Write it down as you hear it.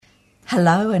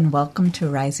Hello and welcome to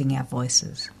Raising Our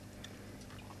Voices.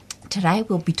 Today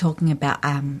we'll be talking about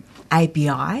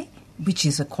ABI, which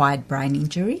is acquired brain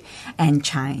injury, and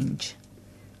change.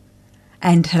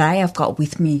 And today I've got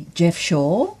with me Jeff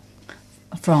Shaw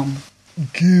from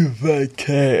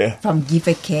GiverCare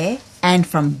and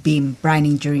from BIM, Brain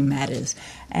Injury Matters.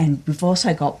 And we've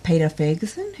also got Peter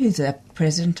Ferguson, who's the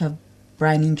president of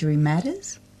Brain Injury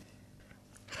Matters.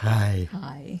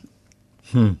 Hi.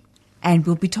 And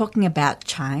we'll be talking about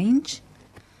change,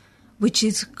 which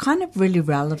is kind of really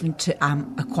relevant to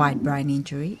acquired brain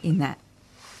injury in that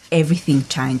everything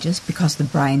changes because the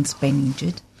brain's been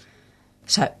injured.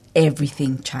 So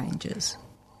everything changes.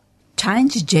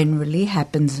 Change generally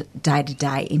happens day to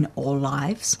day in all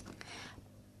lives,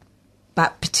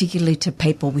 but particularly to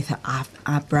people with a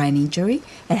brain injury,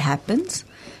 it happens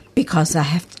because they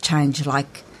have to change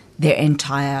like their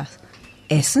entire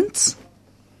essence.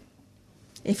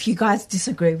 If you guys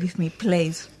disagree with me,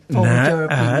 please forward your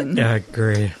opinion. I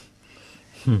agree.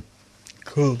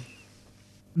 Cool.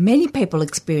 Many people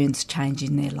experience change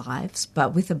in their lives,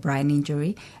 but with a brain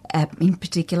injury, in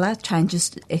particular,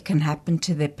 changes it can happen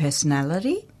to their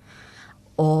personality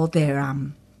or their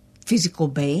physical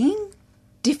being,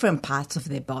 different parts of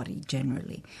their body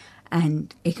generally,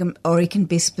 and it can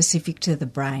be specific to the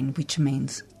brain, which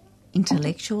means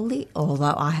intellectually.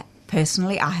 Although I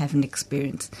haven't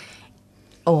experienced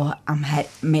or met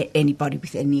anybody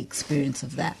with any experience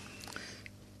of that.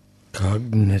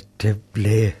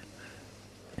 Cognitively,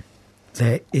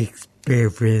 they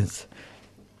experience,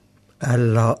 a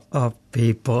lot of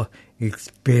people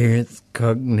experience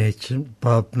cognition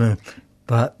problems,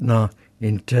 but not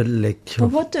intellectual.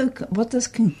 But what does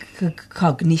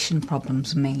cognition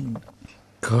problems mean?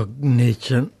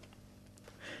 Cognition,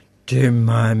 to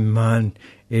my mind,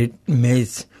 it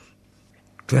means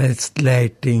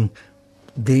translating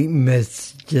the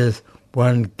messages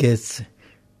one gets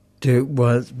to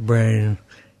one's brain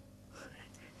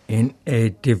in a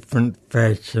different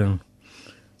fashion.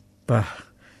 But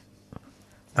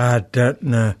I don't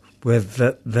know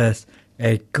whether that's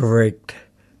a correct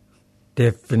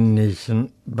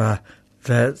definition, but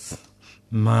that's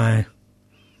my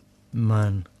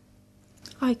mind.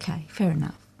 Okay, fair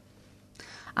enough.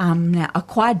 Now,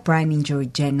 acquired brain injury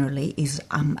generally is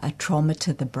a trauma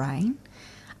to the brain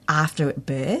after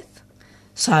birth.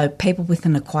 So people with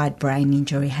an acquired brain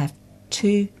injury have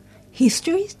two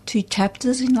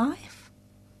chapters in life,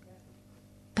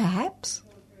 perhaps.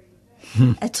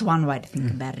 It's one way to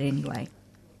think about it anyway.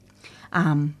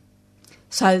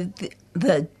 So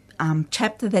the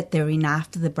chapter that they're in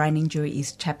after the brain injury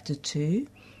is chapter 2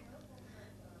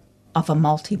 of a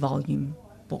multi-volume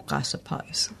book, I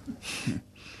suppose,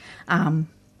 on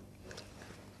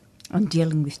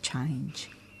dealing with change.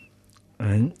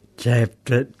 And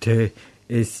chapter 2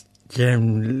 is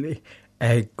generally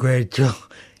a gradual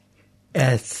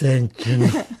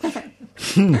ascension.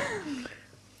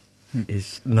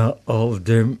 It's not all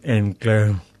doom and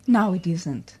gloom. No, it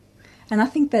isn't. And I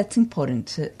think that's important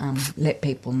to let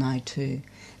people know too,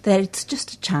 that it's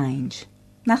just a change,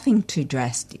 nothing too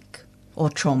drastic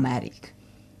or traumatic.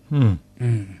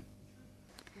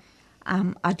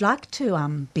 I'd like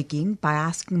to begin by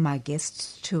asking my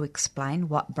guests to explain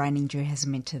what brain injury has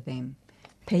meant to them.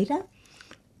 Peter?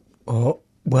 Oh,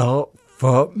 well,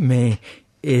 for me,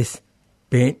 it's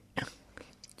been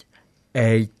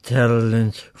a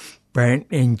challenge. Brain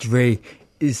injury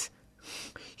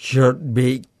should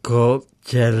be called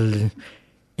challenge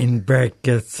in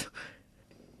brackets.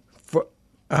 For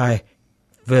I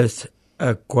first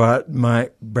acquired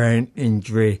my brain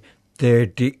injury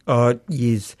 30-odd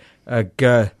years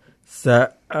ago,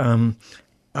 so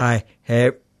I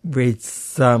have reached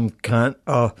some kind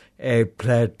of a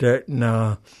plateau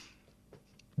now,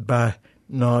 but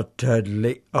not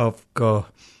totally, of course.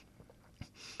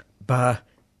 But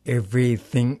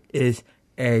everything is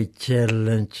a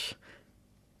challenge,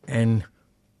 and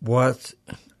what's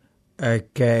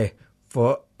okay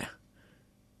for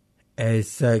a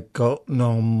so-called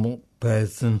normal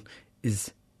person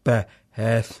is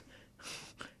perhaps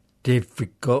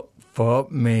difficult for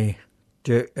me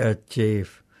to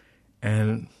achieve,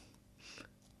 and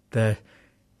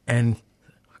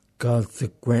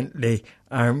consequently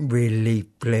I'm really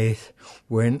pleased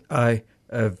when I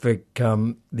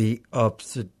overcome the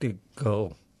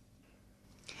obstacle.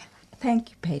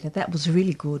 Thank you, Peter. That was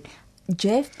really good.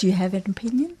 Jeff, do you have an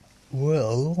opinion?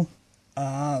 Well,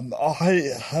 I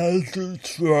had a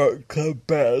stroke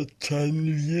about 10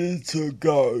 years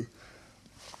ago.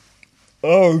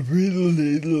 I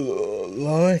really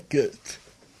like it.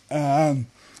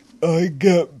 I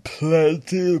get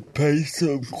plenty of peace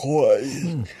and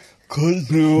quiet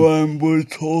because no one would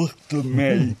talk to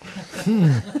me.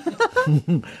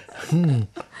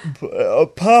 But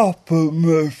apart from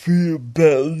a few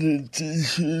balance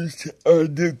issues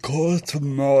and the cost of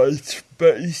my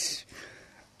space,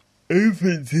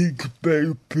 everything's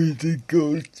been pretty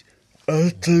good.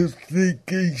 I just think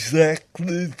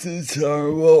exactly the same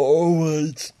I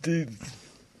always did.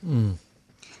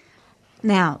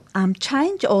 Now,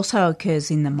 change also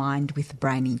occurs in the mind with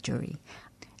brain injury,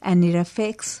 and it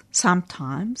affects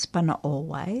sometimes, but not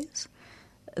always,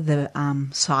 the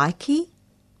psyche,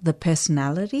 the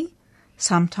personality,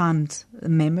 sometimes the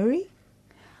memory.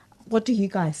 What do you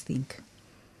guys think?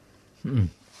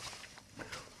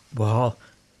 Well,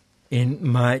 in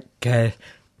my case,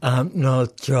 I'm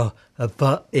not sure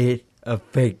about it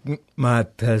affecting my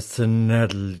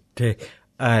personality.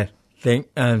 I think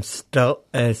I'm still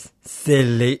as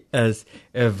silly as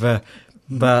ever,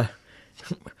 but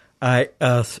I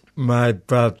asked my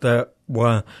brother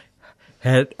once,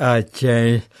 had I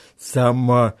changed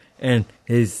somewhat, and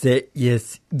he said,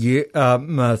 yes, you are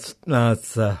much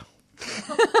nicer.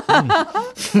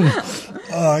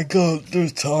 I got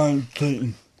the same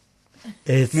thing.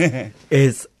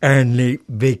 It's only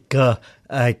because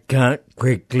I can't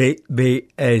quickly be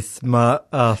a smart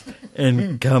ass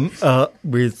and come up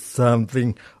with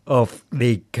something off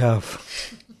the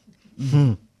cuff.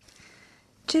 Gee,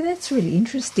 that's really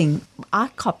interesting. I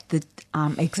copped the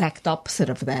exact opposite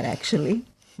of that, actually.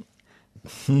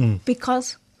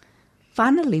 Because,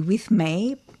 funnily, with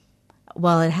me,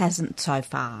 well, it hasn't so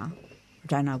far. I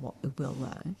don't know what it will,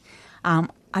 though.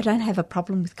 I don't have a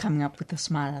problem with coming up with the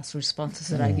smart-ass responses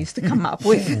that I used to come up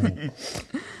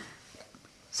with.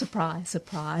 Surprise,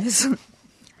 surprise.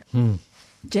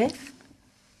 Jeff?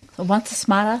 So once a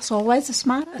smart-ass, always a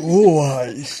smart-ass?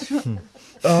 Always.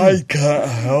 I can't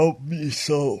help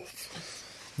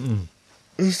myself.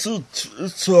 It's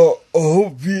so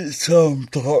obvious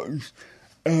sometimes.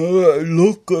 And I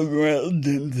look around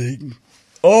and think,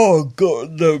 oh, I've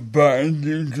got the brain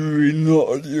injury,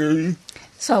 not you.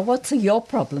 So what's your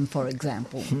problem, for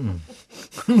example?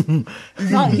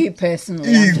 Not you personally.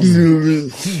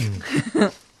 Ignorance.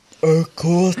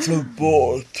 Across the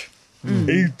board.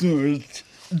 Ignorance.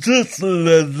 Just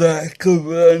the lack of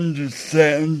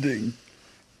understanding.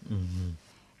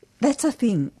 That's the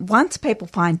thing. Once people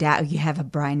find out you have a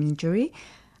brain injury,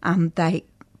 they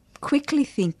quickly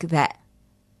think that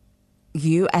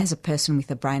you, as a person with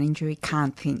a brain injury,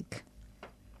 can't think.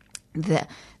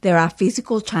 There are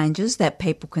physical changes that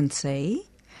people can see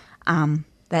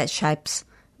that shapes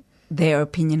their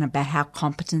opinion about how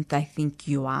competent they think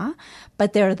you are.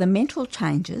 But there are the mental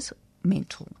changes, I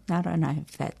don't know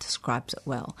if that describes it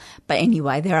well. But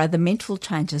anyway, there are the mental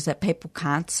changes that people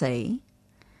can't see.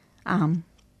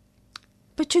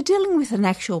 But you're dealing with an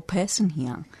actual person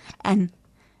here. And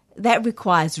that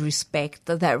requires respect,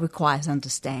 that requires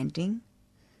understanding.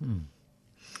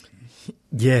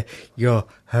 Yeah, you're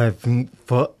having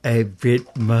for a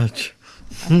bit much.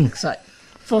 I think so.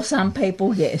 For some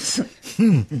people, yes.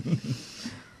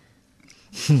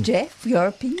 Jeff, your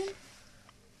opinion?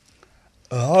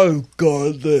 I've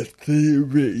got a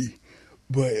theory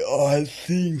where I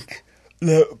think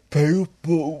that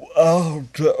people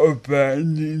after a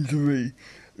brain injury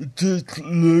just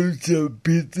lose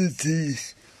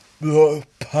abilities, like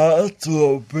parts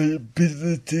of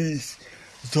abilities.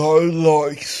 So,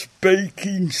 like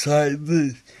speaking, say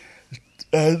there's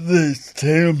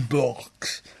 10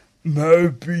 blocks.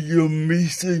 Maybe you're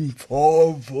missing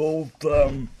 5 of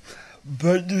them,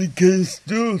 but you can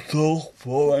still talk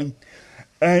fine,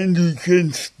 and you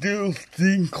can still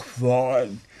think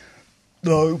fine.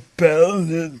 Like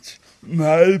balance,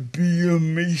 maybe you're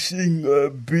missing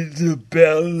a bit of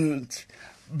balance,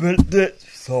 but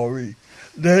that's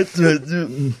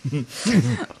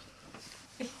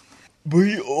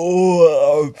we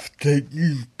all have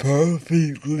taken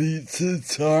perfectly the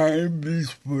time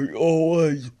as we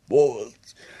always was.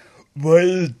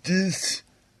 We're just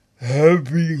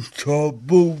having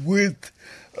trouble with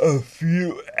a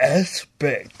few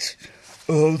aspects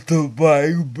of the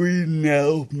way we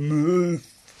now move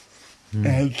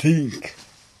and think.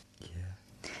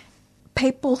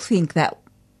 People think that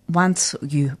once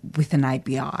you, with an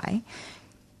ABI,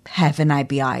 have an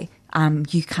ABI,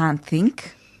 you can't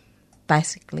think.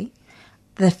 Basically,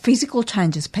 the physical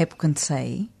changes people can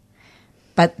see,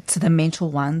 but it's the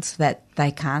mental ones that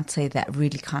they can't see that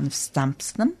really kind of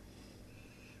stumps them.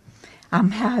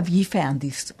 How have you found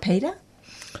this, Peter?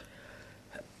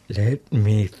 Let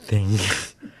me think.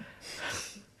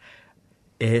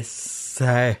 It's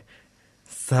such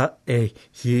a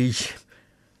huge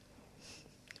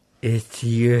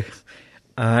issue.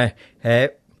 I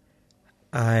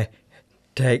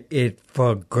take it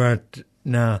for granted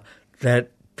now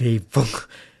that people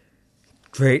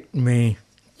treat me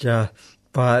just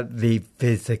by the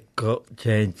physical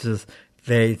changes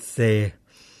they see.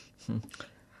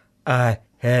 I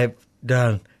have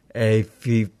done a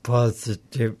few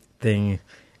positive things,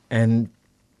 and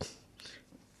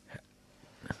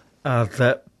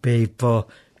other people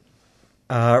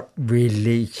are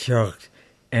really shocked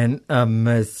and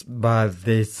amazed by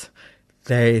this.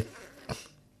 They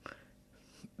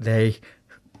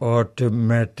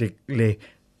automatically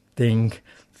think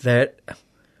that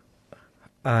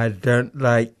I don't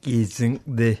like using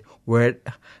the word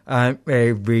I'm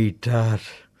a retard.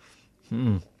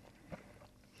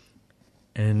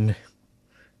 And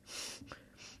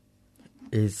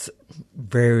it's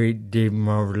very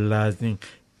demoralizing.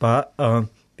 But on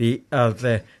the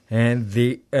other hand,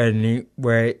 the only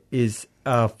way is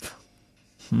up.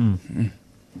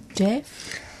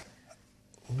 Jeff?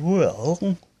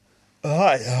 Well,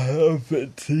 I have a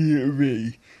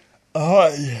theory. I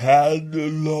had a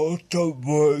lot of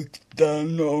work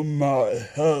done on my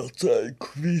house at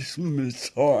Christmas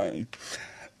time.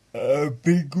 A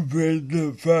big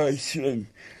renovation.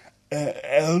 And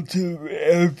out of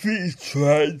every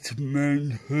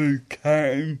tradesman who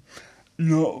came,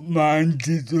 not mine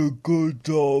did a good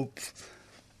job.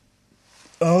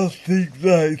 I think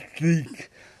they think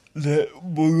that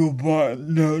we might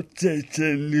not get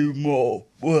anymore.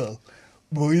 Well,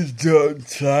 we don't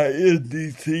say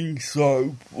anything,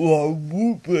 so why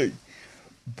would we?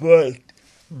 But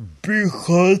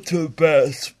because of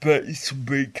our space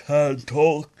we can't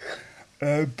talk,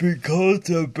 and because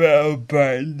of our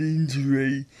brain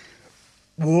injury,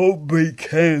 what we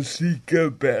can think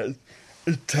about,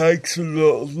 it takes a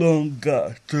lot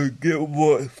longer to get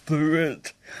work through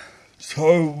it.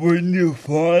 So when you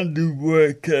finally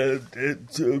work out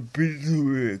it's a bit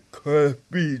of a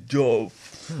crappy job,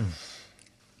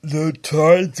 the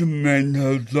tradesmen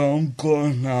have long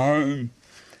gone home,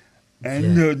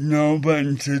 and there's no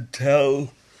one to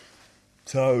tell.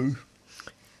 So,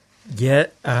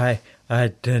 Yet I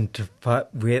identify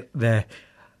with that.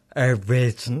 I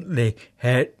recently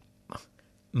had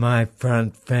my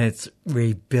front fence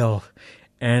rebuilt,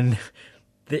 and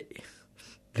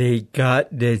the guy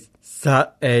did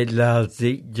such a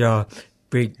lousy job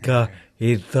because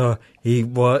he thought he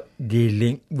was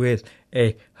dealing with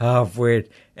a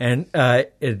half-wit, and I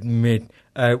admit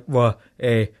I was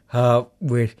a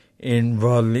half-wit in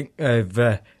rolling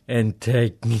over and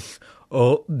taking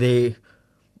all the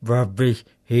rubbish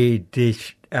he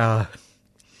dished out.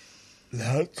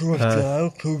 that's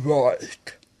without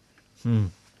right.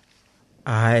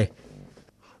 I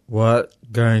was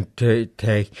going to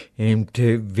take him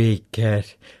to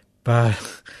VCAT,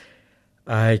 but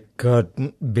I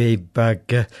couldn't be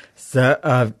bugger, so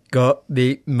I've got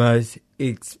the most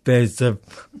expensive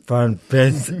front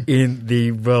fence in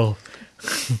the world.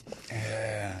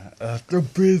 After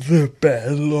being a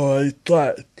bad like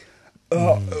that,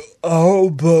 I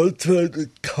worked at a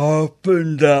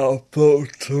carpenter for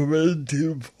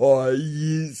 25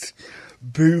 years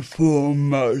before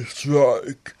my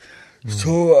stroke,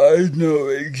 so I know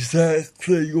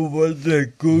exactly what a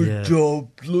good job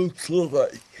looks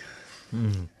like.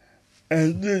 And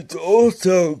it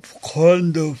also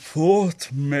kind of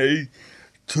forced me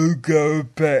to go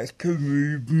back and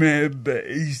remember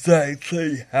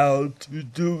exactly how to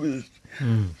do it.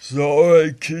 So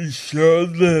I can show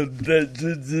them that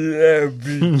it's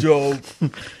every job.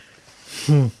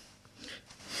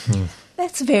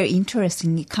 That's very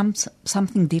interesting.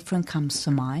 Something different comes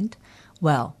to mind.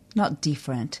 Well, not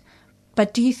different.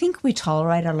 But do you think we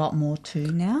tolerate a lot more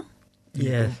too now?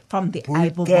 Yes. From the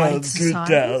able-bodied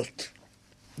society?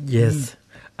 Yes,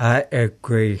 I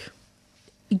agree.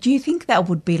 Do you think that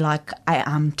would be like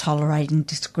tolerating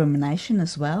discrimination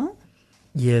as well?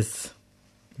 Yes.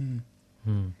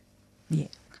 Yeah.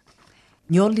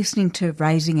 You're listening to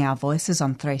Raising Our Voices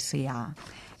on 3CR.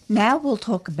 Now we'll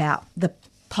talk about the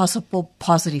possible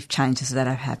positive changes that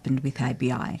have happened with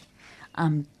ABI.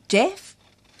 Jeff?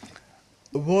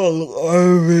 Well, I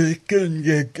reckon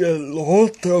you get a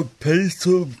lot of peace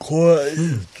and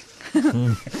quiet.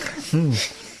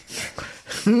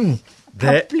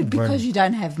 Probably because you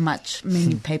don't have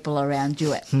many people around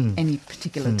you at any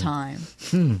particular time.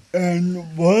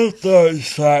 And what I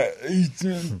say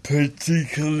isn't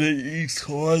particularly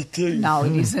exciting. No,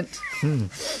 it isn't.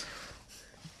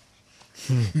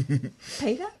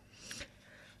 Peter?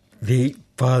 The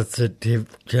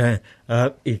positive change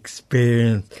I've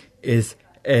experienced is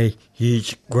a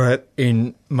huge growth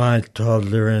in my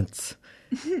tolerance.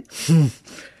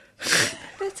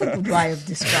 That's a good way of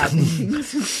describing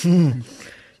things.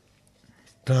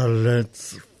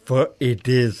 tolerance for it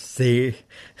is there.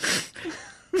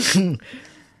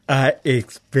 I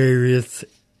experience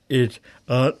it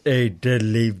on a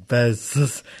daily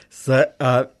basis, so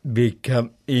I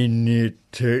become immune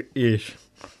to it.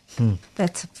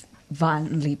 That's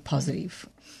violently positive.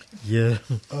 Yeah.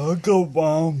 I got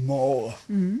one more.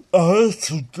 I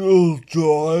still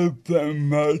drive a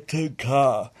motor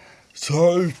car,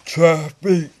 so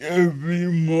traffic every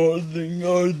morning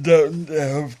I don't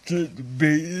have to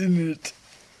be in it.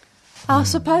 I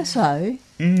suppose so.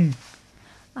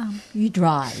 You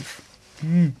drive.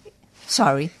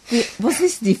 Sorry, was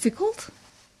this difficult?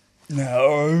 Now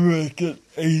I reckon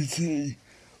easy,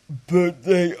 but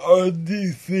the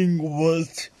only thing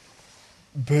was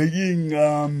being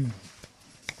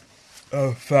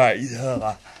a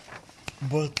fighter,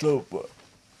 but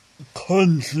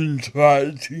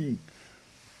concentrating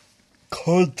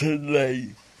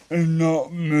constantly and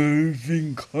not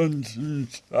moving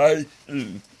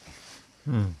concentration.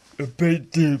 A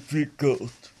bit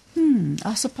difficult.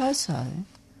 I suppose so.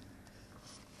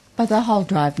 But the whole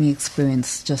driving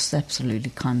experience just absolutely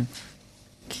kind of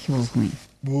kills me.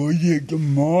 Well, you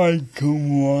might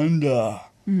wonder.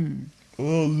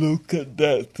 Well, look at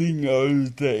that thing over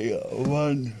there.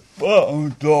 I'm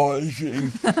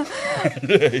driving.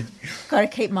 Got to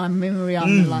keep my memory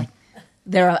on like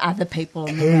there are other people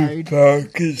on the road.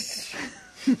 Focus.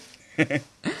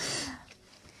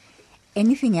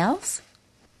 Anything else?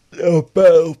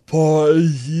 About 5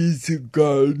 years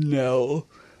ago now,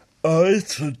 I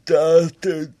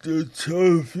started the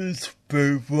service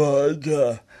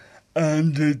provider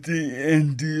under the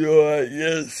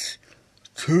NDIS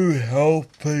to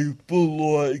help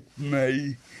people like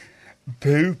me,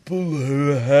 people who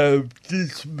have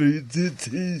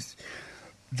disabilities.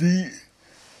 The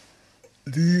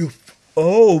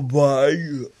old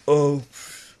way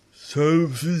of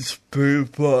service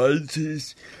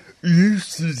providers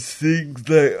used to think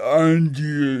they owned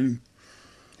you.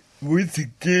 With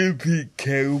Giving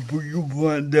Care, we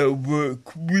want to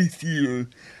work with you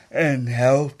and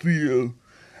help you.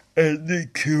 And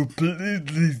it's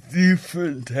completely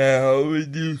different how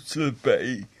it used to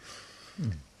be.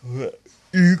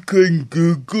 You can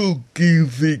Google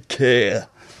Giving Care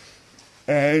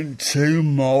and see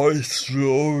my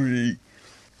story.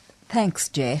 Thanks,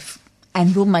 Jeff.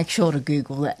 And we'll make sure to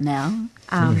Google that now.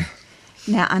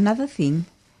 Now, another thing,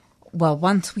 well,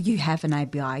 once you have an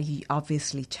ABI, you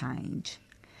obviously change.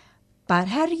 But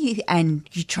how do you, and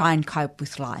you try and cope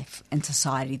with life and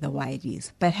society the way it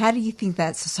is, but how do you think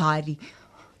that society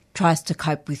tries to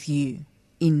cope with you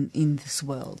in this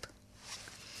world?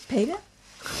 Peter?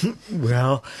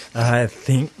 Well, I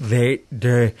think they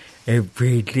do a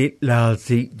really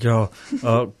lousy job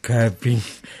of coping.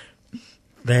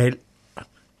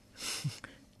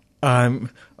 I'm,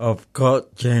 of course,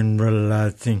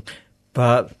 generalizing,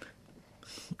 but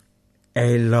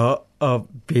a lot of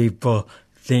people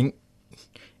think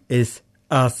it's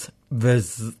us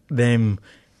versus them,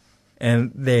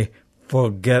 and they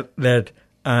forget that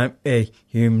I'm a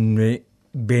human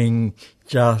being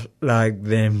just like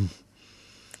them.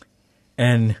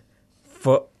 And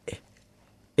for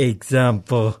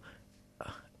example,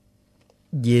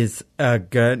 years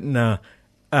ago now,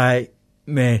 I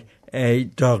met a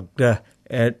doctor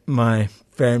at my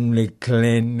family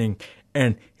clinic,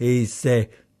 and he said,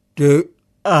 "Do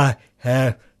I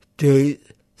have to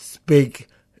speak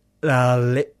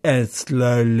loudly and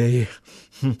slowly?"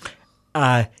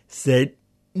 I said,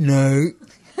 "No,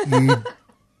 you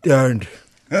don't."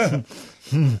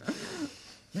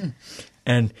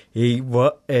 And he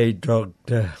was a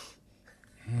doctor.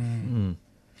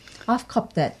 I've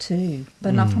copped that too,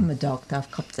 but not from a doctor.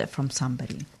 I've copped that from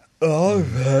somebody.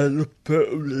 I've had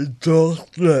a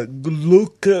doctor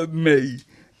look at me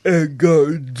and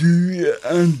go, "Do you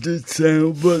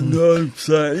understand what I'm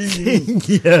saying?"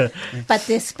 Yeah. But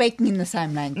they're speaking in the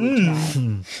same language,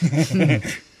 right?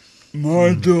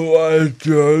 My daughter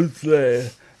drove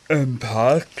there and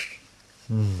parked.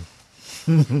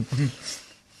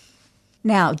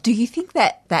 Now, do you think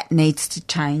that needs to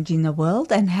change in the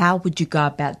world, and how would you go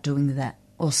about doing that,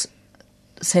 or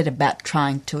set about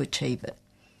trying to achieve it?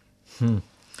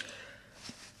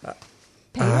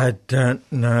 I don't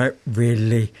know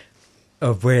really.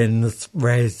 Awareness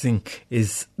raising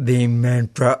is the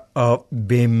mantra of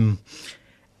BIM,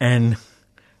 and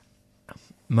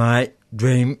my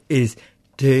dream is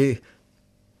to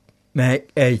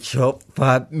make a short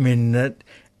 5-minute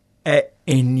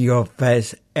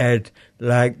in-your-face ad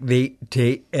like the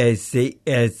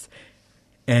TACS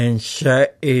and show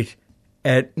it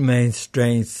at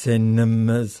mainstream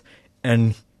cinemas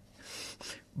and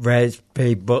raise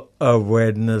people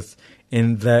awareness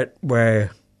in that way.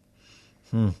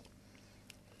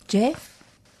 Jeff?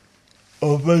 I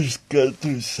was going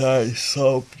to say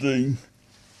something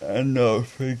and I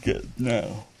forget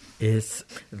now. Is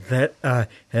that I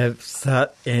have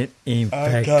such an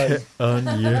impact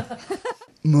on you.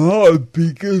 My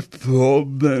biggest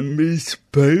problem is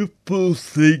people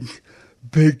think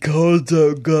because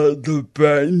I got the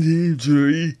brain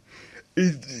injury,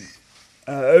 it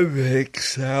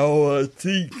affects how I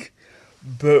think.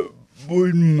 But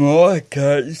in my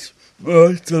case,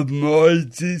 most of my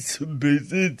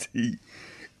disability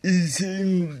is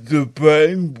in the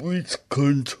brain, which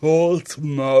controls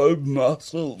my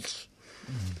muscles.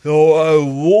 So I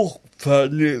walk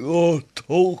funny or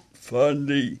talk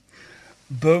funny,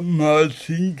 but my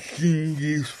thinking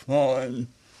is fine.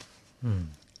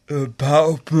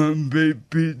 Apart from a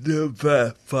bit of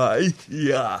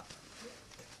aphasia.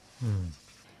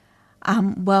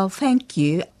 Well, thank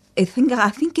you. I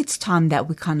think it's time that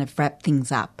we kind of wrap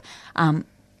things up. In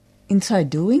so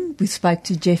doing, we spoke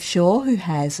to Jeff Shaw, who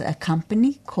has a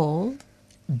company called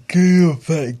Give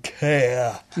a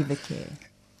Care. Give a Care.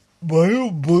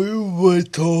 Well, we were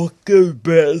talking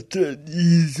about it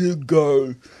years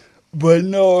ago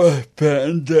when I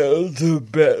found out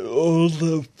about all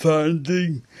the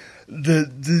funding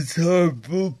that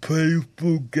disabled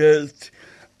people get.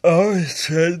 I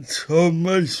said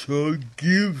someone should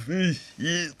give a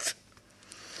shit,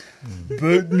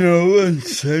 but no one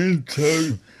seemed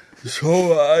to.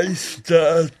 So I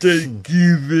started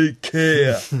Give a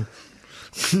Care.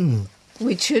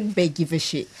 Which should be give a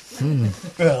shit.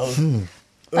 Well,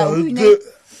 We need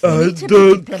I to be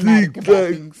don't diplomatic think about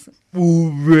that things.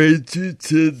 will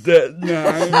register that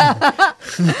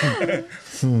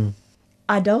name.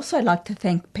 I'd also like to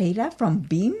thank Peter from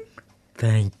BIM.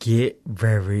 Thank you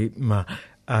very much.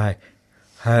 I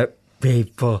hope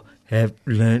people have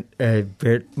learned a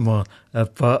bit more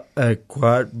about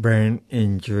acquired brain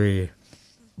injury.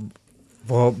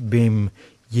 For BIM,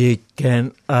 you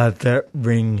can either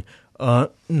ring on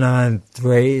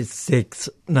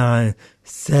 9369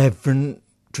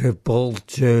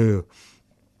 7222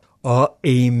 or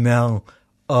email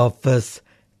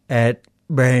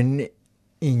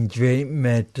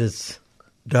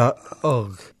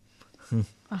office@braininjurymatters.org.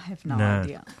 I have no No.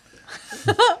 idea.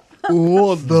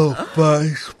 Or the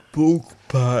Facebook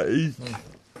page.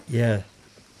 Yeah,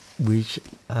 which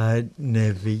I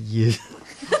never use.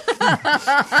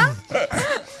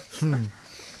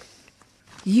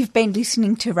 You've been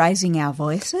listening to Raising Our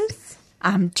Voices.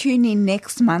 Tune in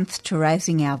next month to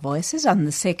Raising Our Voices on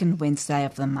the second Wednesday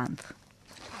of the month.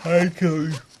 Thank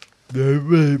you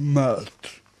very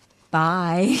much.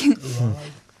 Bye.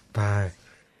 Bye.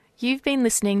 You've been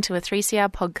listening to a 3CR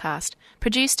podcast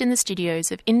produced in the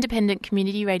studios of independent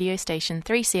community radio station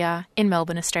 3CR in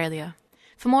Melbourne, Australia.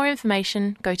 For more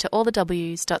information, go to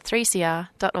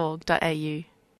allthews.3cr.org.au.